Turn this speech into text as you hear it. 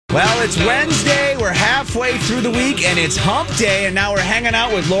Well, it's Wednesday. We're halfway through the week, and it's hump day. And now we're hanging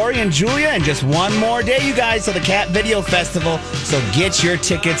out with Lori and Julia. And just one more day, you guys, to the Cat Video Festival. So get your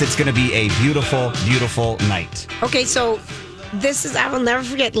tickets. It's going to be a beautiful, beautiful night. Okay, so this is, I will never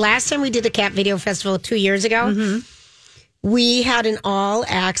forget, last time we did the Cat Video Festival 2 years ago, we had an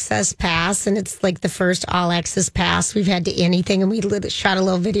all-access pass, and it's like the first all-access pass we've had to anything. And we shot a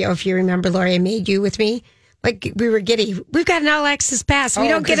little video, if you remember, Lori, I made you with me. Like, we were giddy. We've got an all-access pass. We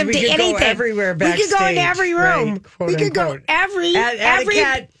don't get them to anything. We could go everywhere backstage. We could go in every room. Right, we could go at a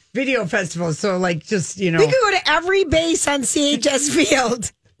Cat Video Festival. So, like, just, you know. We could go to every base on CHS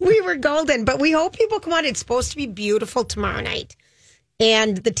Field. We were golden. But we hope people come out. It's supposed to be beautiful tomorrow night.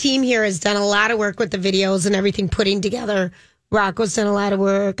 And the team here has done a lot of work with the videos and everything putting together. Rocco's done a lot of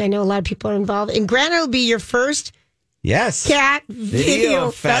work. I know a lot of people are involved. And Grant, it'll be your first Cat Video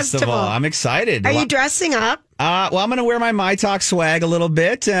Festival. I'm excited. Are you dressing up? Well, I'm going to wear my My Talk swag a little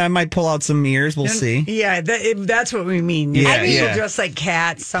bit. I might pull out some mirrors. We'll see. Yeah, that's what we mean. Yeah, Some people dress like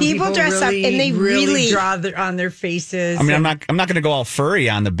cats. Some people dress really, up and they really draw on their faces. I mean, I'm not going to go all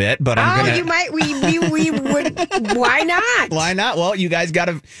furry on the bit, but I'm going to. You might. We would. Why not? Why not? Well, you guys got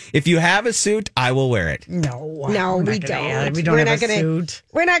to. If you have a suit, I will wear it. No, we don't. We don't have a suit.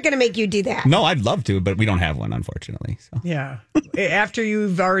 We're not going to make you do that. No, I'd love to, but we don't have one, unfortunately. So. Yeah. After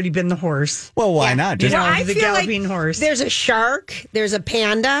you've already been the horse. Well, why not? Just I the feel galloping horse. There's a shark. There's a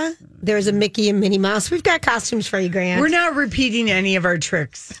panda. There's a Mickey and Minnie Mouse. We've got costumes for you, Grant. We're not repeating any of our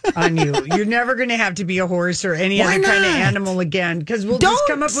tricks on you. You're never going to have to be a horse or any other kind of animal again, because we'll just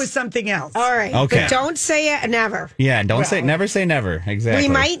come up with something else. All right. Okay. But don't say it never. Yeah, never say never. Exactly.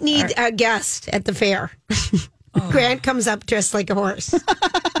 We might need a guest at the fair. Grant comes up dressed like a horse.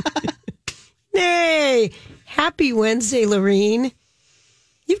 Hey, happy Wednesday, Lorene.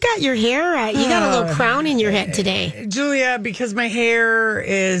 You've got your hair, you got a little crown in your head today. Julia, because my hair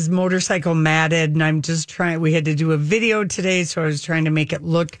is motorcycle matted and I'm just we had to do a video today, so I was trying to make it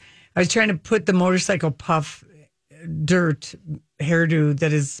look, I was trying to put the motorcycle puff dirt hairdo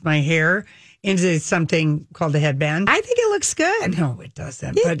that is my hair into something called a headband. I think it looks good. No, it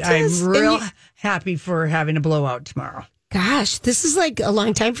doesn't. I'm real happy for having a blow-out tomorrow. Gosh, this is like a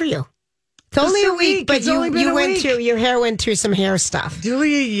long time for you. It's only a week, but you went through, your hair went through some hair stuff.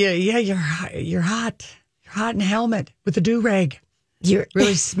 Julia, you're hot. You're hot in a helmet with a do-rag.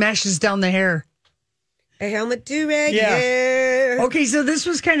 Really smashes down the hair. A helmet do-rag hair. Okay, so this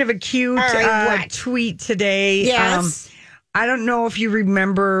was kind of a cute tweet today. Yes. I don't know if you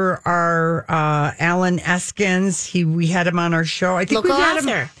remember our Alan Eskins. We had him on our show. I think Local we've had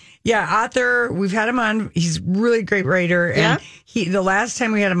author. him. Yeah, author. We've had him on. He's a really great writer. And the last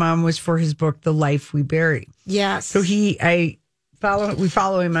time we had him on was for his book, The Life We Bury. Yes. So we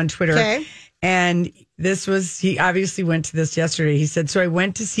follow him on Twitter. Okay. And he obviously went to this yesterday. He said, so I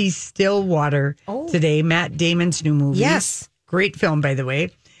went to see Stillwater today, Matt Damon's new movie. Yes. Great film, by the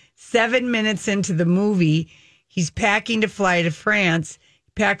way. 7 minutes into the movie, he's packing to fly to France.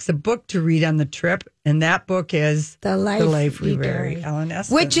 Packs a book to read on the trip, and that book is The Life We Bury. Alan Eskins.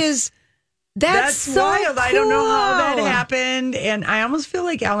 Which is that's so wild. Cool. I don't know how that happened, and I almost feel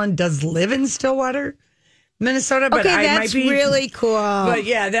like Alan does live in Stillwater, Minnesota. But that's really cool. But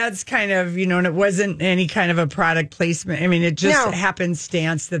yeah, that's kind of and it wasn't any kind of a product placement. I mean, it just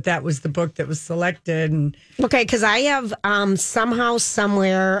happenstance that was the book that was selected. And because I have somehow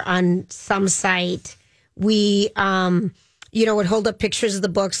somewhere on some site we would hold up pictures of the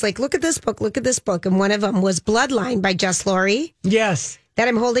books, like, look at this book. And one of them was Bloodline by Jess Laurie. Yes. That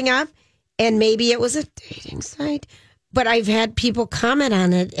I'm holding up. And maybe it was a dating site. But I've had people comment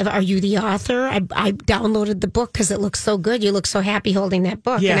on it. Are you the author? I downloaded the book because it looks so good. You look so happy holding that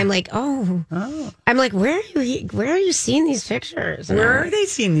book. Yeah. And I'm like, oh. I'm like, where are you seeing these pictures? And where are they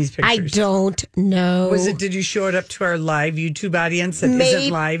seeing these pictures? I don't know. Did you show it up to our live YouTube audience that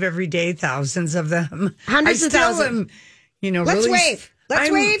isn't live every day? Thousands of them. Hundreds of thousands. Let's wave. Let's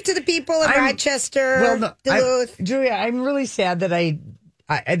wave to the people of Rochester, Duluth. Julia, I'm really sad that I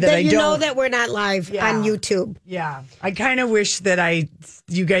know that we're not live on YouTube. Yeah. I kind of wish that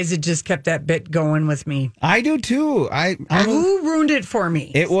you guys had just kept that bit going with me. I do too. Who ruined it for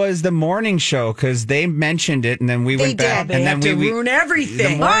me? It was the morning show because they mentioned it and then we went back. They have to ruin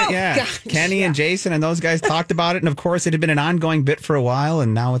everything. Gosh, Kenny and Jason and those guys talked about it. And of course, it had been an ongoing bit for a while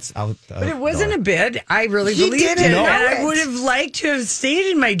and now it's out. But it wasn't a bit. I really believed it. And I would have liked to have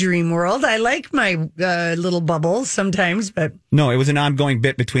stayed in my dream world. I like my little bubble sometimes, but. No, it was an ongoing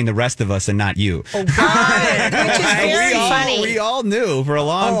bit between the rest of us and not you. Oh, God. Which is very funny. We all knew for a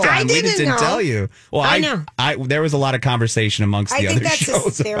long time. We just didn't tell you. Well, I know. There was a lot of conversation amongst the other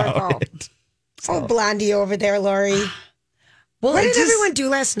shows hysterical. about it. So. Oh, Blondie over there, Lori. Well, what did everyone do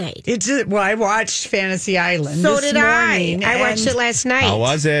last night? I watched Fantasy Island. So this did morning, I watched it last night. How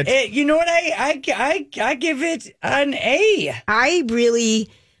was it? You know what? I give it an A. I really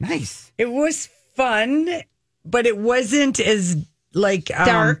Nice. It was fun, but it wasn't as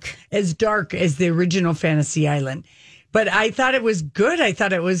dark as the original Fantasy Island. But I thought it was good. I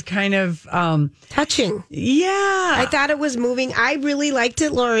thought it was kind of touching. Yeah. I thought it was moving. I really liked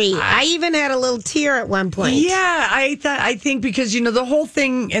it, Lori. I even had a little tear at one point. Yeah, I think because the whole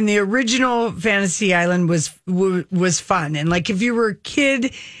thing in the original Fantasy Island was fun. And like if you were a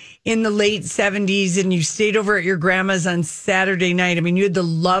kid in the late 70s and you stayed over at your grandma's on Saturday night, I mean, you had the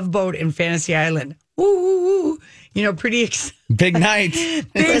Love Boat in Fantasy Island. Ooh. Pretty big night.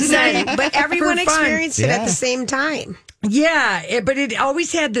 Big night. But everyone experienced it at Yeah. the same time. Yeah, but it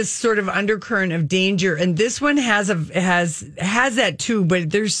always had this sort of undercurrent of danger, and this one has that too. But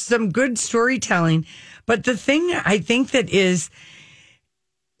there's some good storytelling. But the thing I think that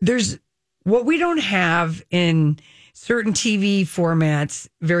there's what we don't have in certain TV formats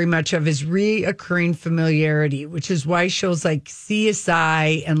very much of is reoccurring familiarity, which is why shows like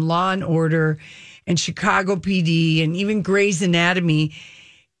CSI and Law and Order and Chicago PD and even Grey's Anatomy,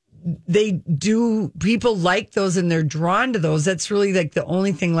 people like those and they're drawn to those. That's really like the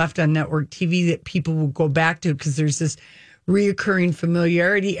only thing left on network TV that people will go back to because there's this reoccurring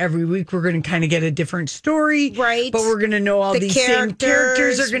familiarity. Every week we're going to kind of get a different story. Right. But we're going to know all these same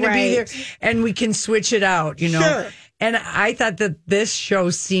characters are going to be there and we can switch it out, Sure. And I thought that this show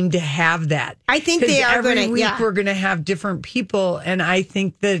seemed to have that. I think they are every going to. week Yeah. we're going to have different people, and I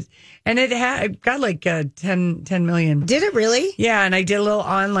think that, and it got like 10 million. Did it really? Yeah, and I did a little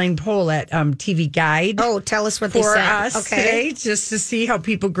online poll at TV Guide. Oh, tell us what they for said. us today, just to see how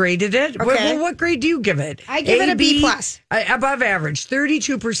people graded it. Okay. What grade do you give it? I give it a B+. Above average.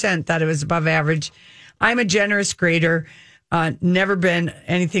 32% thought it was above average. I'm a generous grader. Never been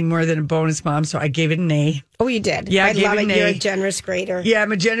anything more than a bonus mom, so I gave it an A. Oh, you did? Yeah, I love gave it. it an You're A. a generous grader. Yeah,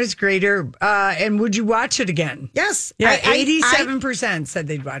 I'm a generous grader. And would you watch it again? Yes. Yeah, 87% said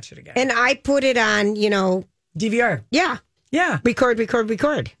they'd watch it again. And I put it on, DVR. yeah. Yeah. Record.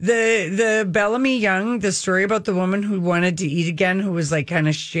 The Bellamy Young, the story about the woman who wanted to eat again, who was like kind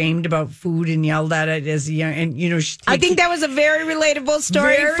of shamed about food and yelled at it as a young, and I think that was a very relatable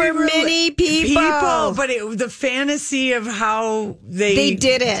story for many people. But the fantasy of how they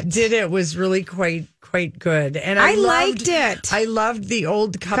did it was really quite good, and I liked it. I loved the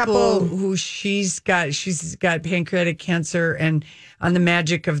old couple who she's got pancreatic cancer, and on the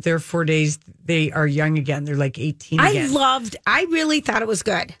magic of their 4 days, they are young again. They're like 18 again. I really thought it was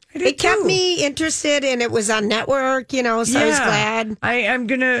good. It kept me interested, and it was on network, so I was glad. I'm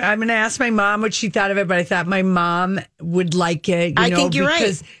gonna ask my mom what she thought of it, but I thought my mom would like it. I think you're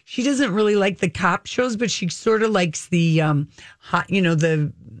because right. She doesn't really like the cop shows, but she sort of likes the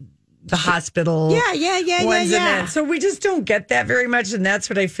the hospital. Yeah. So we just don't get that very much, and that's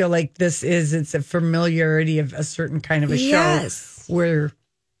what I feel like this is. It's a familiarity of a certain kind of a show where it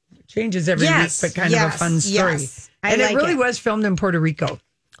changes every week, but kind of a fun story. Yes. And it really was filmed in Puerto Rico.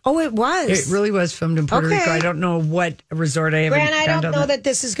 Oh, it was. It really was filmed in Puerto Rico. I don't know what resort I haven't. Grant, I don't know that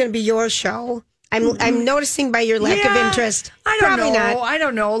this is going to be your show. I'm noticing by your lack of interest. I don't Probably know. not. I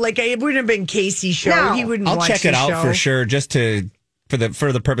don't know. Like it wouldn't have been Casey's show. No. He wouldn't. I'll watch check it the out show. for sure, just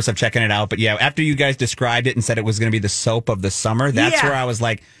for the purpose of checking it out. But yeah, after you guys described it and said it was going to be the soap of the summer, that's where I was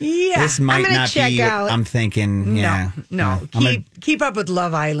like, this might not be what I'm thinking. No. Keep up with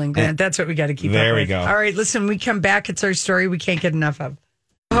Love Island, Grant. That's what we got to keep up with. There we go. All right, listen, we come back. It's our story we can't get enough of.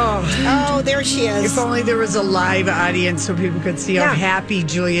 Oh, there she is. If only there was a live audience so people could see how happy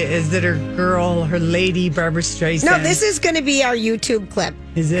Julia is that her lady, Barbra Streisand. No, this is going to be our YouTube clip.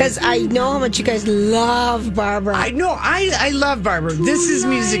 Is it? Because I know how much you guys love Barbara. I know. I love Barbara. This is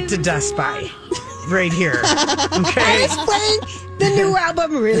music to dust by right here. Okay. I was playing the new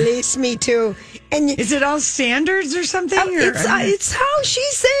album, Release Me Too. And is it all standards or something? It's how she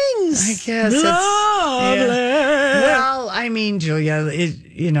sings. I guess. Well, I mean, Julia,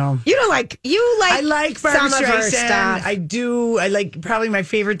 you don't like. I like Barbra some of her Streisand. stuff. I do. I like probably my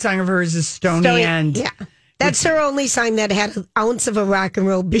favorite song of hers is Stony End. Yeah. That's her only song that had an ounce of a rock and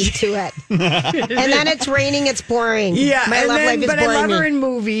roll beat to it. And then it's raining, it's pouring. Yeah, My love life is but boring I love me. her in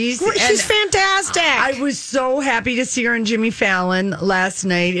movies. She's fantastic. I was so happy to see her on Jimmy Fallon last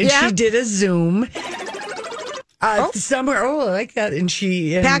night, and she did a Zoom. Somewhere. I like that. And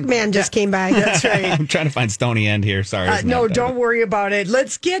Pac-Man just came by. That's right. I'm trying to find Stony End here. Sorry. No, don't worry about it.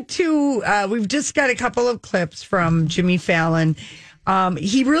 Let's get to. We've just got a couple of clips from Jimmy Fallon.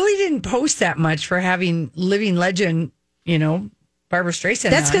 He really didn't post that much for having living legend, Barbra Streisand.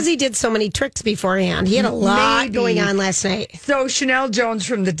 That's because he did so many tricks beforehand. He had a lot going on last night. So Chanel Jones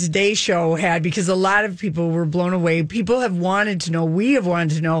from the Today Show had, because a lot of people were blown away. People have wanted to know, we have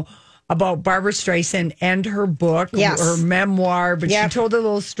wanted to know about Barbra Streisand and her book, her memoir, but she told a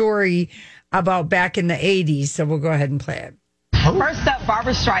little story about back in the 80s. So we'll go ahead and play it. First up,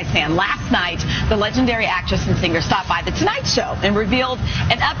 Barbra Streisand. Last night, the legendary actress and singer stopped by The Tonight Show and revealed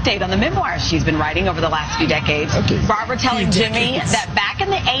an update on the memoirs she's been writing over the last few decades. Barbara telling Jimmy that back in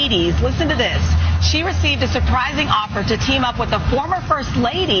the 80s, listen to this, she received a surprising offer to team up with a former First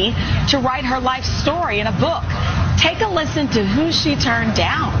Lady to write her life story in a book. Take a listen to who she turned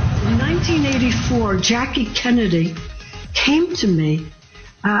down. In 1984, Jackie Kennedy came to me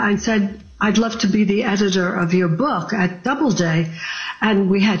and said, I'd love to be the editor of your book at Doubleday. And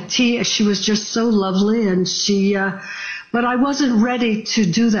we had tea. She was just so lovely. And but I wasn't ready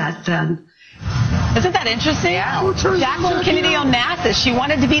to do that then. Isn't that interesting? Yeah. Jacqueline Kennedy Onassis, she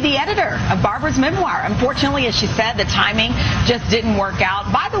wanted to be the editor of Barbara's memoir. Unfortunately, as she said, the timing just didn't work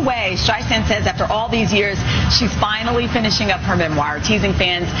out. By the way, Streisand says after all these years, she's finally finishing up her memoir, teasing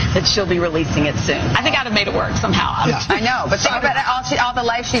fans that she'll be releasing it soon. I think I'd have made it work somehow. Yeah. I know, but think about all the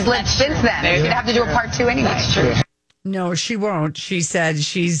life she's lived since then. Maybe we'd have to do a part 2 anyway. That's true. No, she won't. She said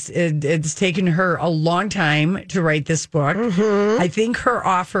it's taken her a long time to write this book. I think her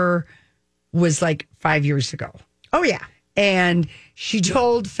offer was like 5 years ago. Oh, yeah. And she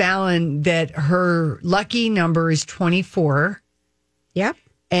told Fallon that her lucky number is 24. Yep.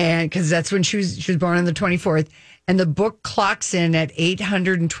 And because that's when she was born on the 24th. And the book clocks in at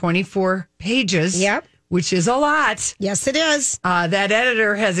 824 pages. Yep. Which is a lot. Yes, it is. That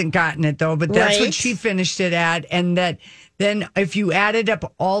editor hasn't gotten it, though, but that's what she finished it at. And that then if you added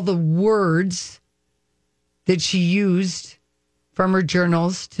up all the words that she used from her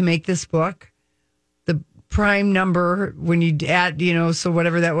journals to make this book, the prime number, when you add, so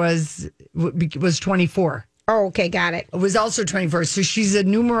whatever that was 24. Oh, okay, got it. It was also 24. So she's a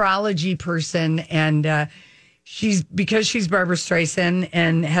numerology person, and because she's Barbra Streisand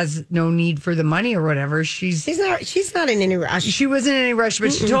and has no need for the money or whatever, she's not in any rush. She wasn't in any rush,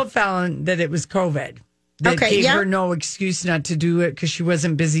 but she told Fallon that it was COVID. That gave her no excuse not to do it because she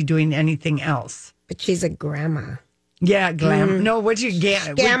wasn't busy doing anything else. But she's a grandma. Yeah, glam. No, what'd you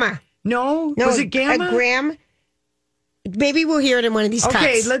Gamma. No, was it gamma? A gram. Maybe we'll hear it in one of these cuts.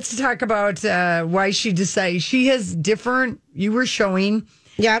 Okay, let's talk about why she decided. She has different, you were showing.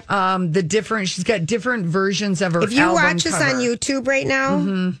 Yep. She's got different versions of her album. If you watch us cover on YouTube right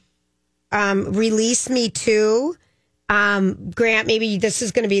now, Release Me Too. Grant, maybe this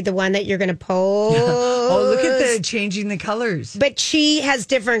is going to be the one that you're going to post. Oh, look at the changing the colors. But she has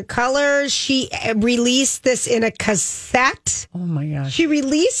different colors. She released this in a cassette. Oh my gosh. She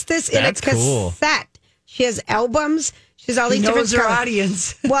released this in a cassette. Cool. She has albums. She's all these different colors. Her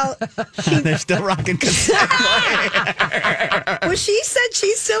audience. Well, they're still rocking cassette player. Well, she said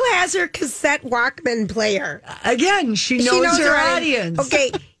she still has her cassette Walkman player. Again, she knows her audience.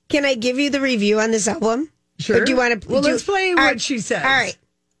 Okay, can I give you the review on this album? Sure. Or do you want to? Well, let's play what she says. All right.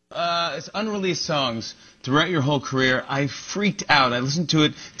 It's unreleased songs throughout your whole career. I freaked out. I listened to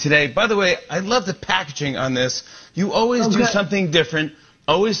it today. By the way, I love the packaging on this. You always do something different,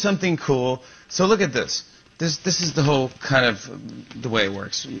 always something cool. So look at this. This is the whole kind of the way it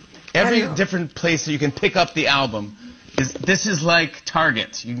works. Every different place that you can pick up the album is like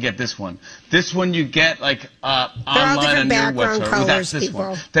Target. You can get this one. This one you get like online on your website. That's this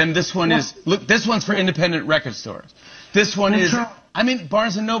one. Then this one is this one's for independent record stores. This one is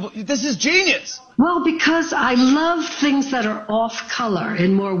Barnes and Noble. This is genius. Well, because I love things that are off color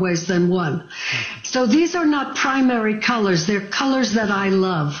in more ways than one. So these are not primary colors. They're colors that I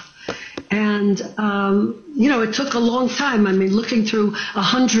love. And, it took a long time. Looking through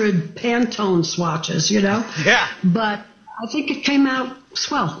 100 Pantone swatches, Yeah. But I think it came out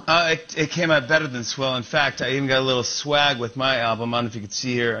swell. It came out better than swell. In fact, I even got a little swag with my album. I don't know if you can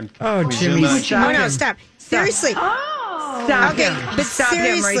see here. Oh, Jimmy, stop. Oh, no, stop. Seriously. Stop okay, him. but Stop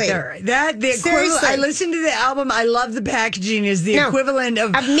him right there. I listened to the album. I love the packaging is the equivalent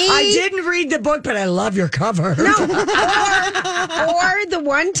of me. I didn't read the book, but I love your cover. No. or the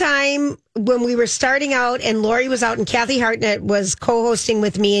one time when we were starting out and Lori was out and Kathy Hartnett was co-hosting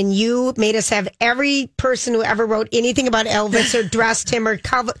with me and you made us have every person who ever wrote anything about Elvis or dressed him or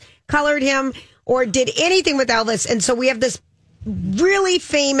colored him or did anything with Elvis. And so we have this really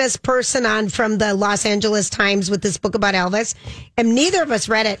famous person on from the Los Angeles Times with this book about Elvis, and neither of us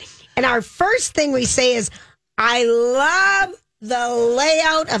read it. And our first thing we say is, I love the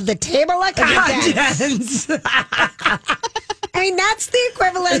layout of the table of contents. That's the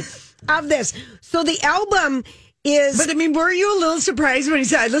equivalent of this. So the album is... But I mean, were you a little surprised when he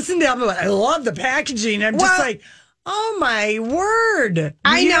said, I listened to the album, I love the packaging. I'm just like, oh my word.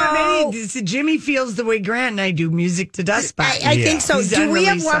 I know. Jimmy feels the way Grant and I do music to dust by. I think so. These Do we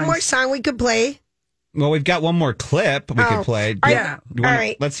have unreleased one songs. more song we could play? Well, we've got one more clip we could play. Yeah. All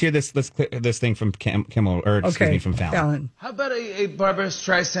right. Let's hear this. Let's clip this thing from Kimmel, or excuse me, from Fallon. How about a Barbra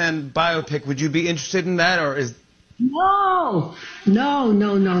Streisand biopic? Would you be interested in that, or is... No.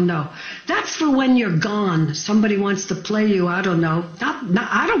 That's for when you're gone. Somebody wants to play you. I don't know.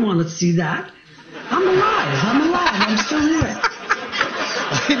 I don't want to see that. I'm alive. I'm still here.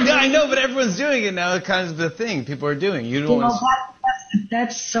 I know, but everyone's doing it now. It's kind of the thing people are doing. You don't want to...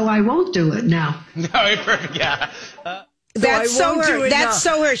 That's so I won't do it now. No, perfect. Yeah. That's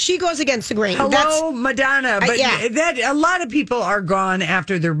so her. She goes against the grain. Hello, Madonna. But that a lot of people are gone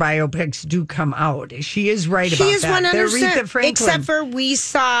after their biopics do come out. She is right about that. She is 100%. Aretha Franklin. Except for we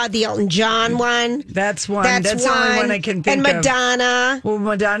saw the Elton John one. That's one. That's the only one I can think of. And Madonna. Well,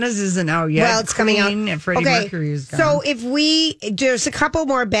 Madonna's isn't out yet. Well, it's coming out. And Freddie Mercury is gone. So there's a couple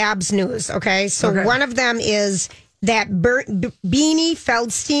more Babs news, okay? So one of them is that Beanie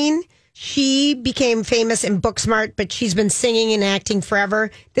Feldstein, she became famous in Booksmart, but she's been singing and acting forever.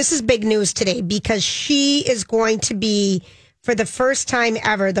 This is big news today because she is going to be, for the first time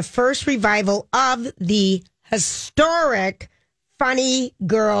ever, the first revival of the historic Funny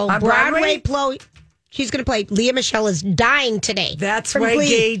Girl Broadway play. She's going to play. Leah Michelle is dying today. That's why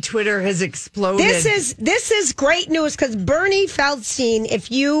gay Twitter has exploded. This is great news because Bernie Feldstein,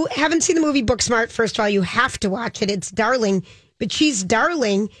 if you haven't seen the movie Booksmart, first of all, you have to watch it. It's darling, but she's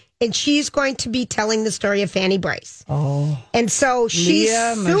darling, and she's going to be telling the story of Fanny Bryce. Oh. And so she's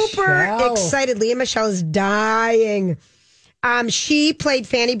super excited. Leah Michelle is dying. She played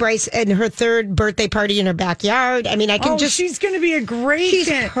Fanny Bryce in her third birthday party in her backyard. I mean, she's going to be a great... She's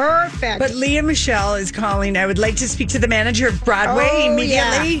perfect. But Leah Michelle is calling. I would like to speak to the manager of Broadway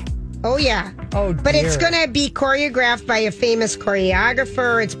immediately. Yeah. Oh, yeah. Oh, but it's going to be choreographed by a famous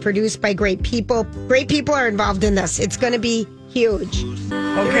choreographer. It's produced by great people. Great people are involved in this. It's going to be huge.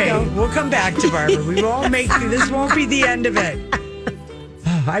 Okay, we'll come back to Barbara. We won't this won't be the end of it.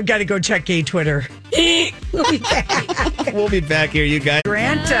 I've got to go check gay Twitter. We'll be back. We'll be back here, you guys.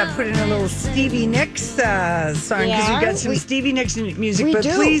 Grant put in a little Stevie Nicks song because we got some Stevie Nicks music. But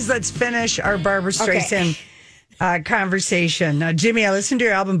please, let's finish our Barbra Streisand conversation. Jimmy, I listened to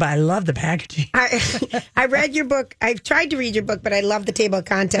your album, but I love the packaging. I read your book. I've tried to read your book, but I love the table of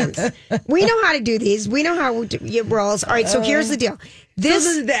contents. We know how to do these. We know how it rolls. All right, so here's the deal.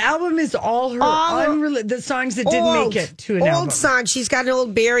 The album is all the songs that didn't make it to an album. Old songs. She's got an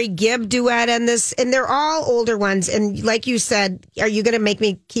old Barry Gibb duet on this, and they're all older ones. And like you said, are you going to make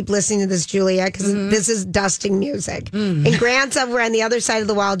me keep listening to this, Julia? Because this is dusting music. And Grant's over on the other side of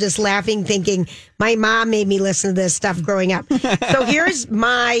the wall just laughing, thinking, my mom made me listen to this stuff growing up. So here's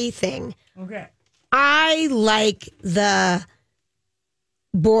my thing. Okay. I like the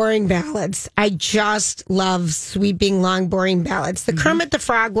boring ballads. I just love sweeping, long, boring ballads. The Kermit the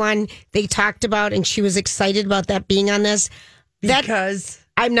Frog one they talked about, and she was excited about that being on this. Because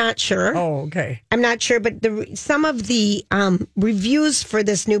I'm not sure. Oh, okay. I'm not sure, but some of the reviews for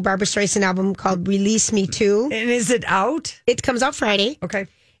this new Barbra Streisand album called Release Me Too. And is it out? It comes out Friday. Okay.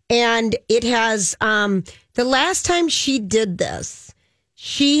 And it has, the last time she did this,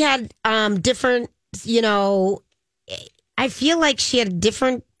 she had different, I feel like she had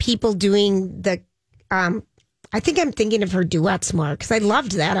different people doing the, I think I'm thinking of her duets more because I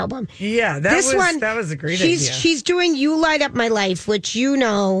loved that album. Yeah, that was a great idea. She's doing You Light Up My Life, which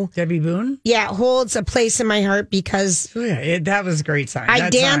Debbie Boone? Yeah, holds a place in my heart because that was a great song. I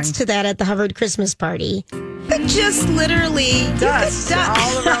danced to that at the Hubbard Christmas party. But just literally dust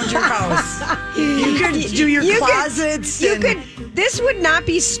all around your house. You could do your closets. This would not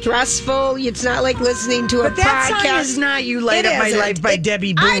be stressful. It's not like listening to a podcast. But that song is not You Light Up My Life by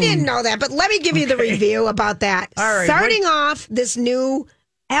Debbie Boone. I didn't know that, but let me give you the review about that. All right. Starting off this new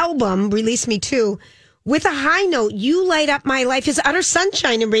album, Release Me Too, with a high note, You Light Up My Life is utter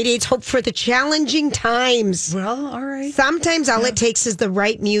sunshine and radiates hope for the challenging times. Well, all right. Sometimes all it takes is the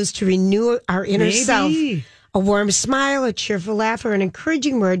right muse to renew our inner self. A warm smile, a cheerful laugh, or an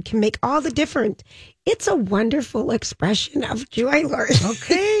encouraging word can make all the difference. It's a wonderful expression of joy, Lord.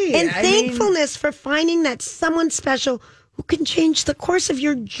 Okay. And thankfulness for finding that someone special who can change the course of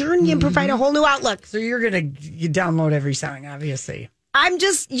your journey and provide a whole new outlook. So you download every song, obviously. I'm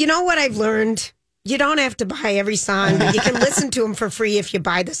just, what I've learned? You don't have to buy every song, but you can listen to them for free if you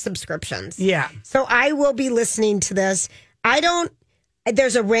buy the subscriptions. Yeah. So I will be listening to this.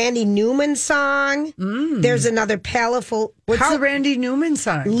 There's a Randy Newman song. There's another powerful. What's the Randy Newman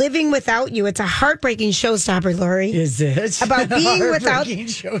song? Living Without You. It's a heartbreaking showstopper, Lori. Is it? About being without.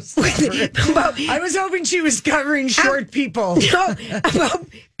 I was hoping she was covering short people. No, about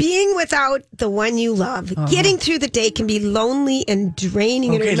being without the one you love. Getting through the day can be lonely and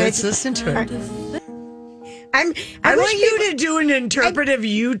draining. Okay, let's listen to it. I want you to do an interpretive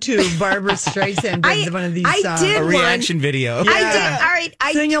YouTube Barbra Streisand did one of these songs. did a reaction video. Yeah. I did. All right.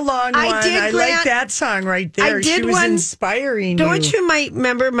 Sing along one. I Grant, like that song right there. I did she was one, inspiring. Don't you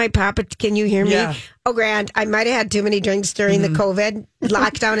remember my papa? Can you hear me? Yeah. Oh, Grant, I might have had too many drinks during the COVID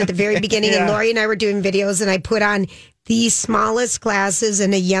lockdown at the very beginning, and Lori and I were doing videos, and I put on the smallest glasses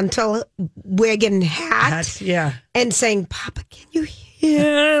and a Yentl wig and hat. Yeah. And saying, Papa, can you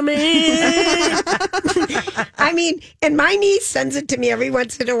hear me? I mean, and my niece sends it to me every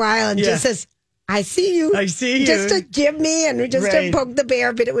once in a while and just says, I see you. I see you. Just to give me and just to poke the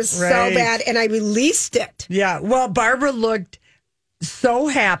bear, but it was so bad. And I released it. Yeah. Well, Barbara looked so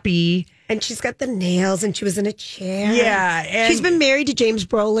happy. And she's got the nails and she was in a chair. Yeah. And she's been married to James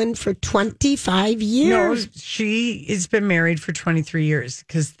Brolin for 25 years. No, she has been married for 23 years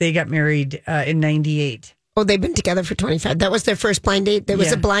because they got married in 98. Oh, they've been together for 25. That was their first blind date. There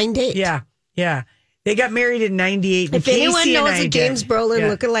was a blind date. Yeah. Yeah. They got married in 98. If anyone knows a James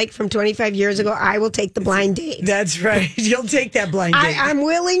Brolin lookalike from 25 years ago, I will take the blind date. That's right. You'll take that blind date. I'm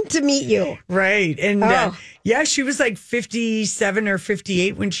willing to meet you. Right. And she was like 57 or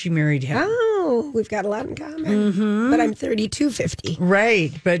 58 when she married him. Oh, we've got a lot in common. But I'm 3250.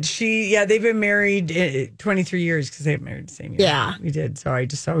 Right. But they've been married 23 years because they got married the same year. Yeah. We did. So I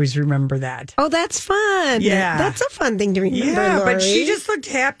just always remember that. Oh, that's fun. Yeah. That's a fun thing to remember, Yeah, Lori. but she just looked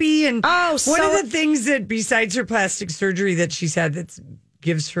happy. And one of the things that besides her plastic surgery that she's had that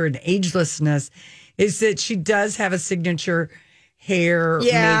gives her an agelessness is that she does have a signature hair,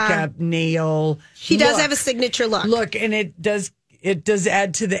 makeup, nail. She does have a signature look. Look, and it does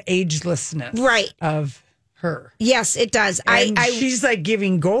add to the agelessness of her. Yes, it does. And she's like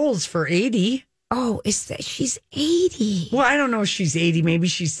giving goals for 80. Oh, she's 80? Well, I don't know if she's 80. Maybe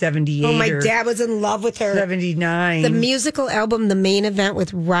she's 78. Oh, my dad was in love with her. 79. The musical album, The Main Event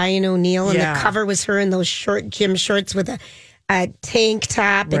with Ryan O'Neal, and the cover was her in those short gym shorts with a tank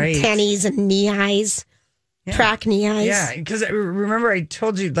top and tennies and knee highs. Yeah. Track knee highs. Yeah, because remember I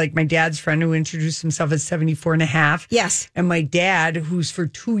told you, like, my dad's friend who introduced himself as 74 and a half. Yes. And my dad, who's for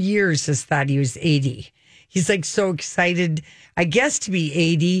 2 years has thought he was 80. He's like so excited, I guess, to be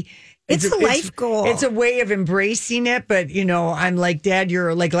 80. It's a life goal. It's a way of embracing it. But, I'm like, Dad,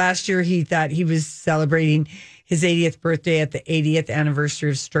 you're like last year he thought he was celebrating his 80th birthday at the 80th anniversary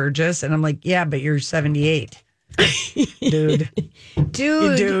of Sturgis. And I'm like, yeah, but you're 78.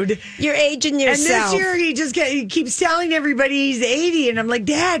 Dude, you're aging yourself. And this year he keeps telling everybody he's 80, and I'm like,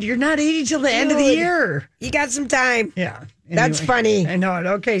 Dad, you're not 80 till the end of the year. You got some time. Yeah, that's funny. I know it.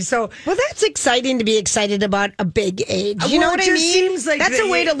 Okay, so that's exciting to be excited about a big age. You know what I mean? Seems like that's a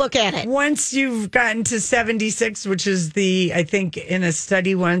way to look at it. Once you've gotten to 76, which is I think in a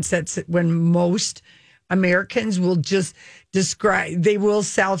study once, that's when most Americans will just they will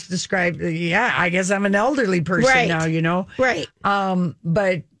self-describe, I guess I'm an elderly person now, Right.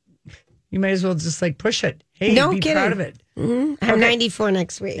 But you might as well just like push it. Hey, be proud of it. Mm-hmm. I'm 94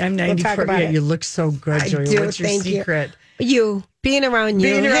 next week. I'm 94. We'll you look so good, Julia. What's your secret? You. Being around you.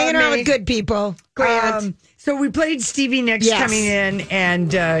 Hanging around with good people. Great. So we played Stevie Nicks coming in,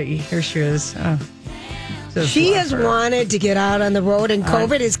 and here she is. She has wanted to get out on the road, and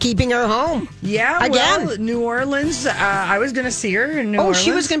COVID is keeping her home. Yeah, again. Well, New Orleans. I was going to see her in New Orleans. Oh,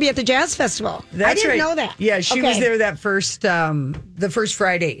 she was going to be at the Jazz Festival. I didn't know that. Yeah, she was there that the first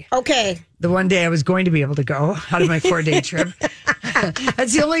Friday. Okay. The one day I was going to be able to go out of my 4-day trip.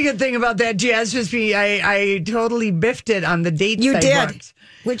 That's the only good thing about that Jazz Fest. I totally biffed it on the dates. You did.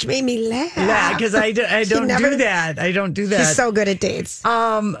 Which made me laugh. Yeah, because I don't do that. I don't do that. She's so good at dates.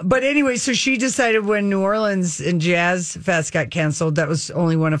 But anyway, so she decided when New Orleans and Jazz Fest got canceled, that was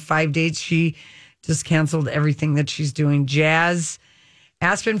only one of 5 dates. She just canceled everything that she's doing. Jazz,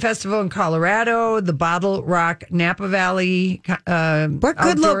 Aspen Festival in Colorado, the Bottle Rock Napa Valley. What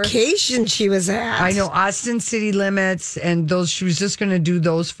good location she was at. I know, Austin City Limits, and she was just going to do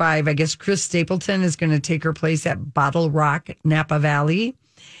those 5. I guess Chris Stapleton is going to take her place at Bottle Rock Napa Valley.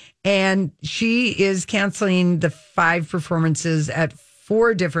 And she is canceling the 5 performances at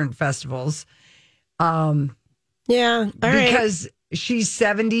 4 different festivals. Because she's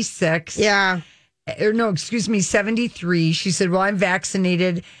 76. Yeah. Or no, excuse me, 73. She said, well, I'm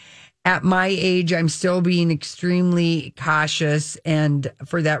vaccinated. At my age, I'm still being extremely cautious. And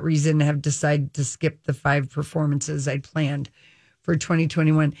for that reason, have decided to skip the 5 performances I'd planned for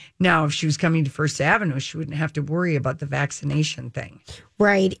 2021. Now, if she was coming to First Avenue, she wouldn't have to worry about the vaccination thing.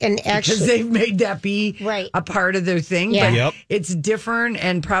 Right. And actually, because they've made that be a part of their thing. Yeah. But it's different,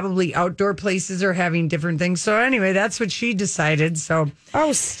 and probably outdoor places are having different things. So anyway, that's what she decided. So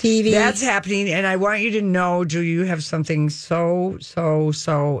Stevie, that's happening. And I want you to know, Julie, you have something so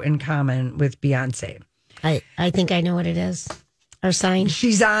in common with Beyonce. I think I know what it is. Our sign.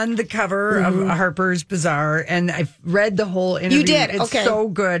 She's on the cover of Harper's Bazaar, and I've read the whole interview. You did? It's so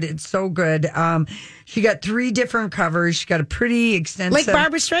good. It's so good. She got 3 different covers. She got a pretty extensive... Like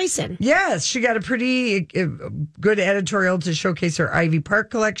Barbra Streisand. Yes, she got a pretty good editorial to showcase her Ivy Park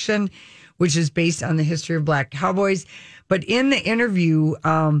collection, which is based on the history of Black cowboys. But in the interview...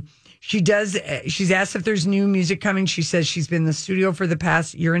 she's asked if there's new music coming. She says she's been in the studio for the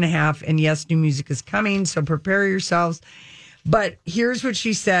past year and a half, and yes, new music is coming, so prepare yourselves. But here's what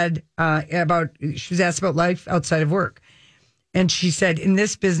she said she was asked about life outside of work. And she said, in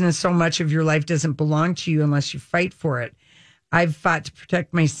this business, so much of your life doesn't belong to you unless you fight for it. I've fought to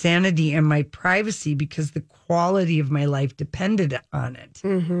protect my sanity and my privacy because the quality of my life depended on it.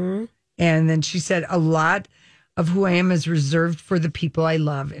 Mm-hmm. And then she said, a lot of who I am is reserved for the people I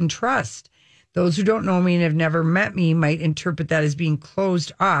love and trust. Those who don't know me and have never met me might interpret that as being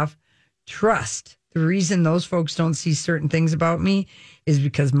closed off. Trust. The reason those folks don't see certain things about me is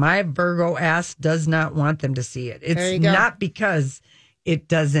because my Virgo ass does not want them to see it. It's not because it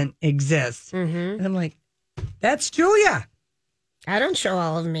doesn't exist. Mm-hmm. And I'm like, that's Julia. I don't show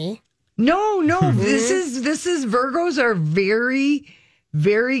all of me. No. Mm-hmm. This is Virgos are very,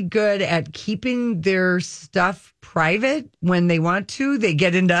 very good at keeping their stuff private when they want to. They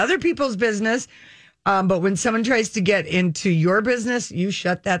get into other people's business. But when someone tries to get into your business, you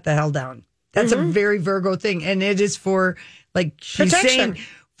shut that the hell down. That's a very Virgo thing. And it is for, like she's saying,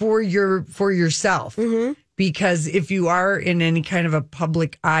 for yourself. Mm-hmm. Because if you are in any kind of a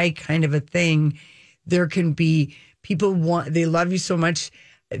public eye kind of a thing, there can be people they love you so much.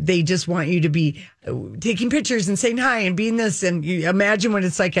 They just want you to be taking pictures and saying hi and being this. And you imagine what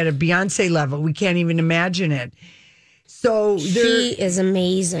it's like at a Beyonce level. We can't even imagine it. So she is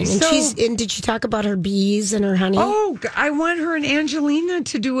amazing. And did she talk about her bees and her honey? Oh, I want her and Angelina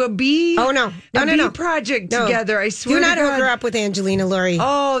to do a bee. Oh, no. No. Project together. I swear do not hook her up with Angelina, Lori.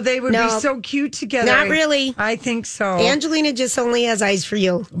 Oh, they would be so cute together. Not really. I think so. Angelina just only has eyes for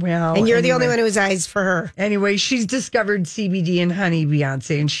you. Well, and you're the only one who has eyes for her. Anyway, she's discovered CBD and honey,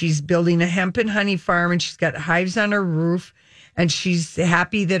 Beyonce, and she's building a hemp and honey farm, and she's got hives on her roof, and she's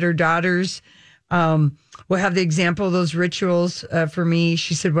happy that her daughters will have the example of those rituals for me.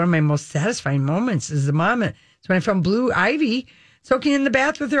 She said, one of my most satisfying moments is the moment. It's when I found Blue Ivy soaking in the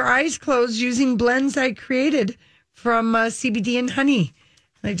bath with her eyes closed using blends I created from CBD and honey.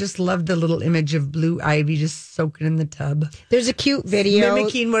 And I just love the little image of Blue Ivy just soaking in the tub. There's a cute video.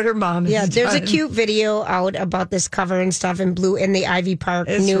 Mimicking what her mom has done. There's a cute video out about this cover and stuff in Blue in the Ivy Park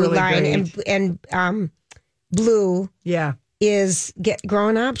new really line. Great. And Blue is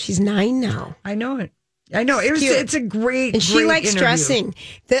growing up. She's 9 now. I know it. It's a great, and she likes interview. dressing.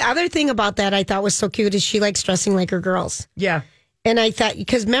 The other thing about that I thought was so cute is she likes dressing like her girls. Yeah. And I thought,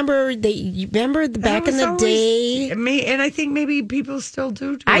 because remember back in the day, and I think maybe people still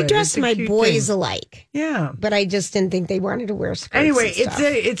do. I dressed my boys alike. Yeah, but I just didn't think they wanted to wear skirts. Anyway,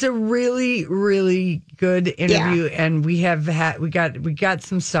 it's a really, really good interview, and we got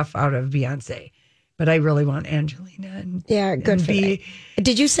some stuff out of Beyonce. But I really want Angelina. Good for that.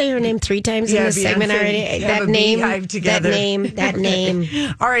 Did you say her name 3 times in this segment already? That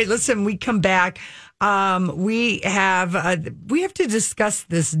name. All right, listen, we come back. We have to discuss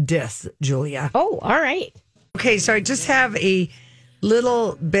this diss, Julia. Oh, all right. Okay, so I just have a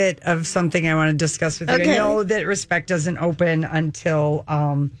little bit of something I want to discuss with you. I know that Respect doesn't open until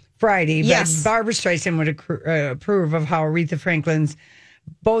Friday, but Barbra Streisand would approve of how Aretha Franklin's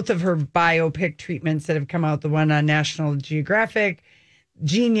both of her biopic treatments that have come out, the one on National Geographic,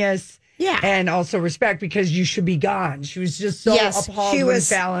 Genius, and also Respect, because You Should Be Gone. She was just so appalled when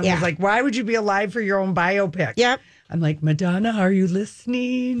Fallon was like, why would you be alive for your own biopic? Yep. I'm like, Madonna, are you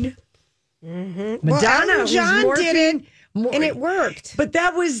listening? Mm-hmm. Madonna, John did it. And it worked. But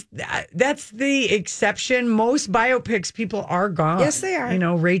that's the exception. Most biopics, people are gone. Yes, they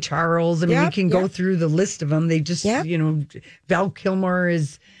are. Ray Charles. I mean, we can go through the list of them. They just, Val Kilmer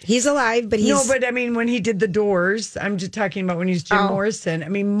is... He's alive, but he's... No, but I mean, when he did The Doors, I'm just talking about when he's Jim Morrison. I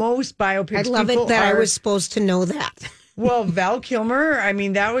mean, most biopics, I love it that I was supposed to know that. Well, Val Kilmer, I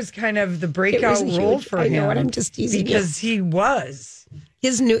mean, that was kind of the breakout role for him. I know it. I'm just teasing because he was...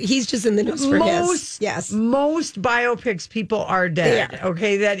 He's just in the news for his. Yes. Most biopics, people are dead.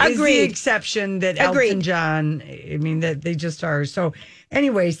 Okay, that is the exception. That Elton John. I mean, that they just are. So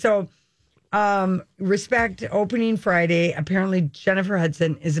anyway, Respect opening Friday. Apparently, Jennifer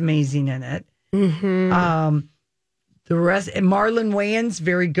Hudson is amazing in it. Mm-hmm. The rest, Marlon Wayans,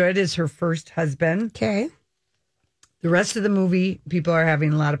 very good as her first husband. Okay. The rest of the movie, people are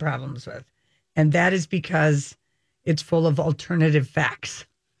having a lot of problems with, and that is because it's full of alternative facts,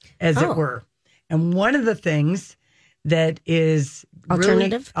 as it were. And one of the things that is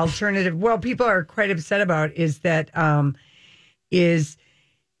alternative, well, people are quite upset about is that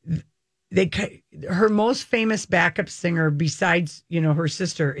her most famous backup singer besides her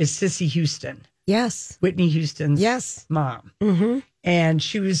sister is Cissy Houston. Yes, Whitney Houston's mom, and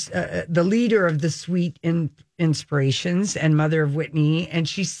she was the leader of the Sweet Inspirations and mother of Whitney, and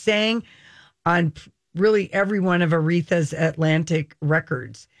she sang on really every one of Aretha's Atlantic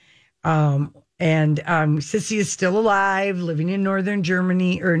records. Cissy is still alive, living in northern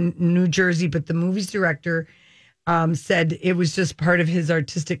Germany or New Jersey, but the movie's director said it was just part of his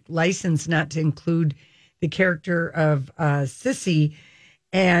artistic license not to include the character of Cissy.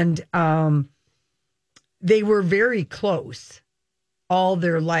 And they were very close all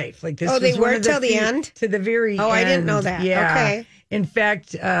their life. Like this, they were till the end? To the very end. I didn't know that. Yeah. Okay. In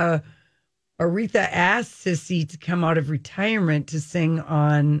fact, Aretha asked Cissy to come out of retirement to sing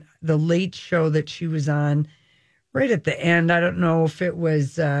on the Late Show that she was on right at the end. I don't know if it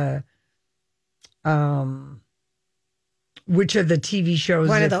was which of the TV shows.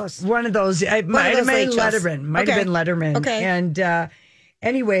 One of those. It might have been Letterman. Might have been Letterman. Okay. And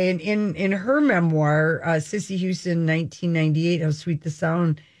anyway, in her memoir, Cissy Houston, 1998, How Sweet the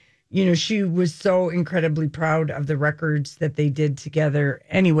Sound, she was so incredibly proud of the records that they did together.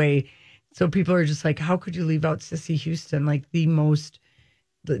 Anyway, so people are just like, how could you leave out Cissy Houston? Like leaving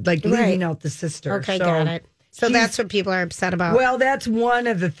out the sister. Okay, got it. So that's what people are upset about. Well, that's one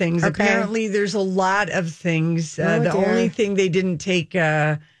of the things. Okay. Apparently, there's a lot of things. Only thing they didn't take,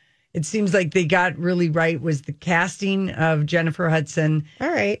 it seems like they got really right, was the casting of Jennifer Hudson. All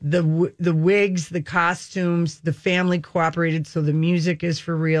right. The wigs, the costumes, the family cooperated, so the music is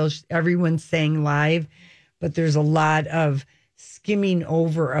for real. Everyone sang live, but there's a lot of skimming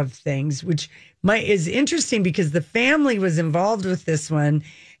over of things, which is interesting because the family was involved with this one,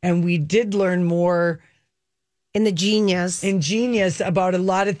 and we did learn more in Genius about a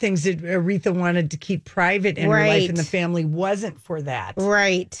lot of things that Aretha wanted to keep private in her life, and the family wasn't for that.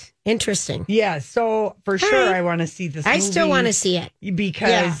 Right. Interesting. Yeah. So for sure, I want to see this movie. I still want to see it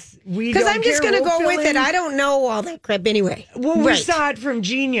because I'm just going to go with it. I don't know all that crap anyway. Well, we saw it from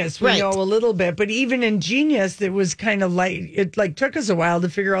Genius. We know a little bit, but even in Genius, it was kind of like it took us a while to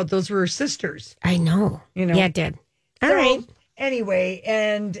figure out those were her sisters. I know. Yeah, it did. All right. Anyway,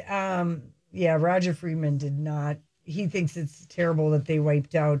 and Roger Friedman did not. He thinks it's terrible that they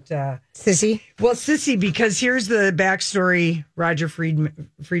wiped out Cissy. Well, Cissy, because here's the backstory. Roger Friedman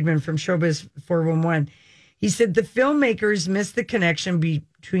from Showbiz 411. He said the filmmakers missed the connection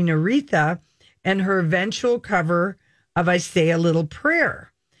between Aretha and her eventual cover of I Say a Little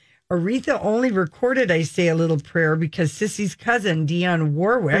Prayer. Aretha only recorded I Say a Little Prayer because Cissy's cousin, Dionne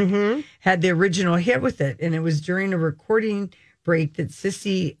Warwick, had the original hit with it. And it was during a recording break that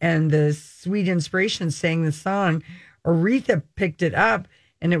Cissy and the Sweet Inspirations sang the song. Aretha picked it up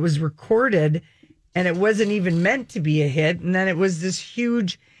and it was recorded, and it wasn't even meant to be a hit. And then it was this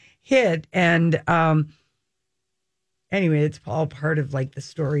huge hit. And anyway, it's all part of like the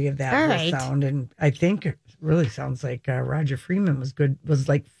story of that sound. And I think it really sounds like Roger Freeman was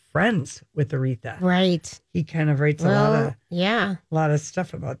like friends with Aretha. Right. He kind of writes a lot of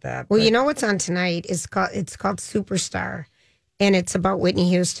stuff about that. Well, you know what's on tonight is it's called Superstar. And it's about Whitney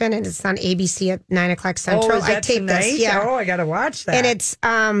Houston, and it's on ABC at 9:00 Central. Oh, is that I taped tonight? This. Yeah. Oh, I got to watch that. And it's,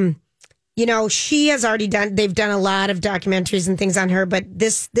 she has already they've done a lot of documentaries and things on her, but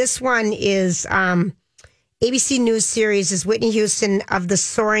this one is ABC News series is Whitney Houston of the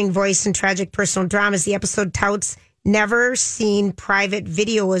soaring voice and tragic personal dramas. The episode touts never seen private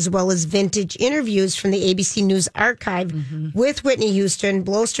video as well as vintage interviews from the ABC News archive with Whitney Houston,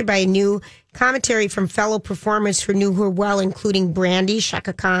 bolstered by a new commentary from fellow performers who knew her well, including Brandy,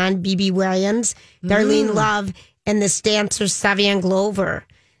 Shaka Khan, B.B. Williams, Darlene Love, and this dancer Savion Glover.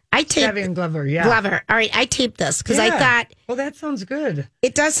 Glover. All right, I taped this because I thought... Well, that sounds good.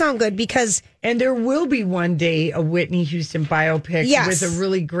 It does sound good because... And there will be one day a Whitney Houston biopic with a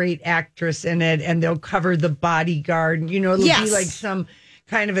really great actress in it, and they'll cover The Bodyguard. It'll be like some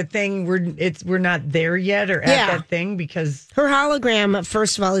kind of a thing. We're not there yet or at that thing because... Her hologram,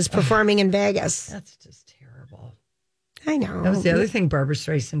 first of all, is performing in Vegas. That's just terrible. I know. That was the other thing Barbra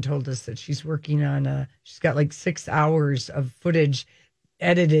Streisand told us, that she's working on. She's got like 6 hours of footage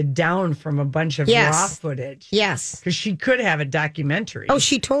edited down from a bunch of raw footage. Yes. Because she could have a documentary. Oh,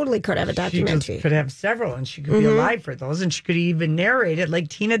 she totally could have a documentary. She could have several, and she could be alive for those, and she could even narrate it like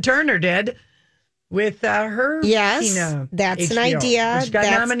Tina Turner did with her. Yes, Tina that's HBO. an idea. She got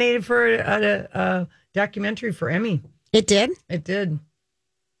nominated for a documentary for Emmy. It did? It did.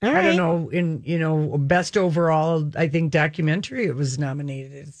 All I right. don't know, best overall, I think, documentary, it was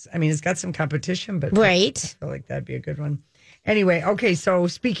nominated. It's got some competition, but right. I feel like that'd be a good one. Anyway, okay, so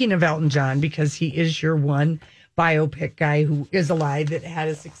speaking of Elton John, because he is your one biopic guy who is alive that had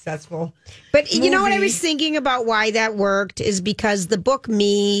a successful But you know what I movie. was thinking about why that worked is because the book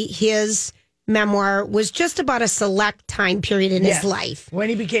Me, his memoir, was just about a select time period in his life. When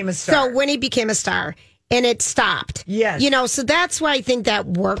he became a star. So when he became a star. And it stopped. Yes. So that's why I think that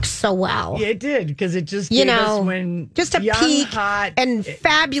works so well. Yeah, it did, because it just gave us when just a young, peak hot, and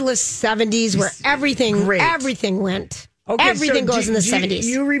fabulous 70s where everything went. Okay, everything so goes in the 70s.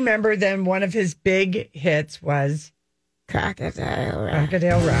 You remember then one of his big hits was Crocodile Rock.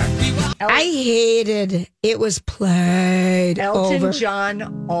 Crocodile Rock. I hated it was played Elton over.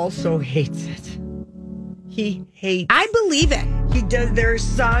 John also hates it. He hates. I believe it. He does. There are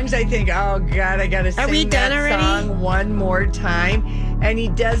songs I think, oh God, I gotta sing we done that already? song one more time, and he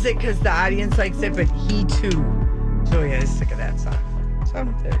does it because the audience likes it, but he too, Julia, is sick of that song. So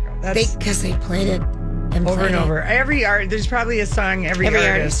there you go. That's Because they played it and over played and it. over. There's probably a song every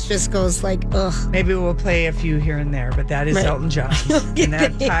artist just goes like, ugh. Maybe we'll play a few here and there, but that is Right. Elton John, and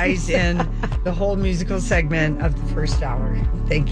that ties in the whole musical segment of the first hour. Thank you.